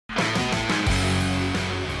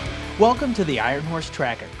Welcome to the Ironhorse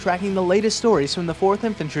Tracker, tracking the latest stories from the 4th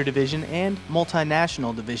Infantry Division and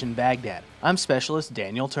Multinational Division Baghdad. I'm Specialist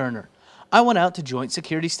Daniel Turner. I went out to Joint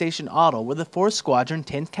Security Station Adil where the 4th Squadron,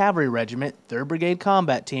 10th Cavalry Regiment, 3rd Brigade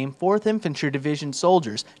Combat Team, 4th Infantry Division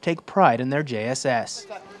Soldiers take pride in their JSS.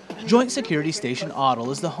 Joint Security Station Adil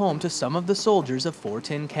is the home to some of the soldiers of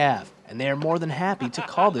 410 Cav, and they are more than happy to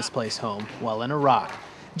call this place home while in Iraq.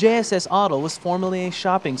 JSS Adil was formerly a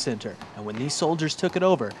shopping center, and when these soldiers took it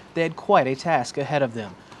over, they had quite a task ahead of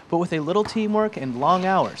them. But with a little teamwork and long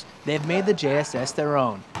hours, they have made the JSS their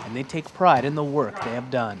own, and they take pride in the work they have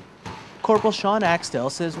done. Corporal Sean Axtell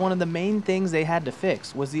says one of the main things they had to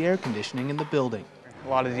fix was the air conditioning in the building. A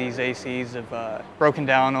lot of these ACs have broken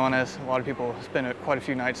down on us. A lot of people spent quite a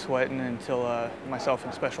few nights sweating until myself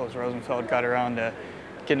and Specialist Rosenfeld got around to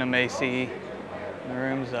getting them AC in the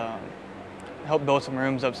rooms. Helped build some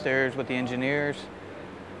rooms upstairs with the engineers.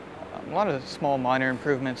 A lot of small minor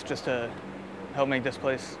improvements just to help make this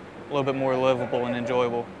place a little bit more livable and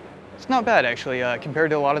enjoyable. It's not bad actually,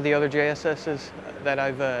 compared to a lot of the other JSSs that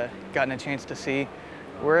I've gotten a chance to see.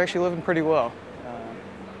 We're actually living pretty well.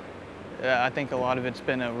 I think a lot of it's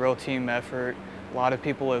been a real team effort. A lot of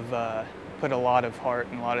people have put a lot of heart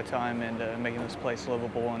and a lot of time into making this place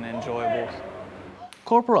livable and enjoyable.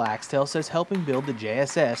 Corporal Axtell says helping build the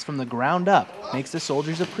JSS from the ground up makes the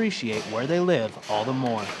soldiers appreciate where they live all the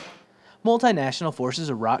more. Multinational Forces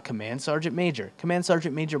Iraq Command Sergeant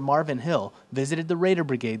Major Marvin Hill visited the Raider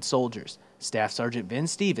Brigade Soldiers. Staff Sgt. Vin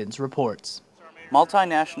Stevens reports.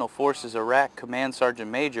 Multinational Forces Iraq Command Sergeant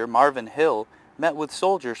Major Marvin Hill met with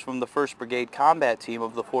soldiers from the 1st Brigade Combat Team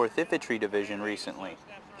of the 4th Infantry Division recently.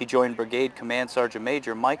 He joined Brigade Command Sergeant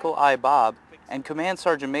Major Michael I. Bob and Command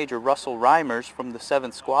Sergeant Major Russell Reimers from the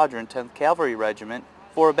 7th Squadron, 10th Cavalry Regiment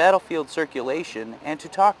for a battlefield circulation and to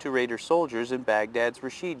talk to Raider soldiers in Baghdad's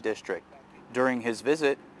Rashid district. During his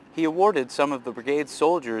visit, he awarded some of the brigade's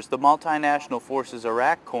soldiers the Multinational Forces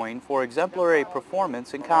Iraq coin for exemplary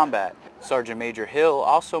performance in combat. Sergeant Major Hill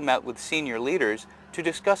also met with senior leaders to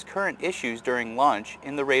discuss current issues during lunch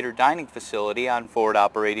in the Raider dining facility on Forward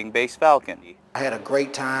Operating Base Falcon. I had a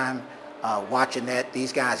great time watching that.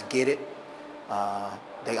 These guys get it.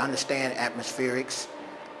 They understand atmospherics.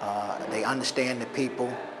 They understand the people.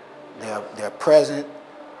 They're present.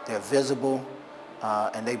 They're visible.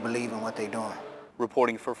 And they believe in what they're doing.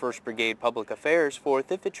 Reporting for 1st Brigade Public Affairs,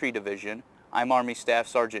 4th Infantry Division, I'm Army Staff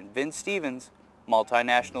Sergeant Vin Stevens,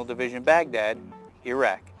 Multinational Division Baghdad,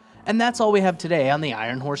 Iraq. And that's all we have today on the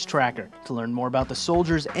Ironhorse Tracker. To learn more about the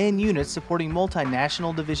soldiers and units supporting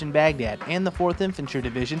Multinational Division Baghdad and the 4th Infantry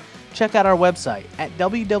Division, check out our website at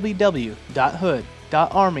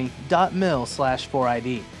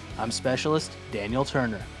www.hood.army.mil/4ID. I'm Specialist Daniel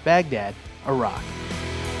Turner, Baghdad, Iraq.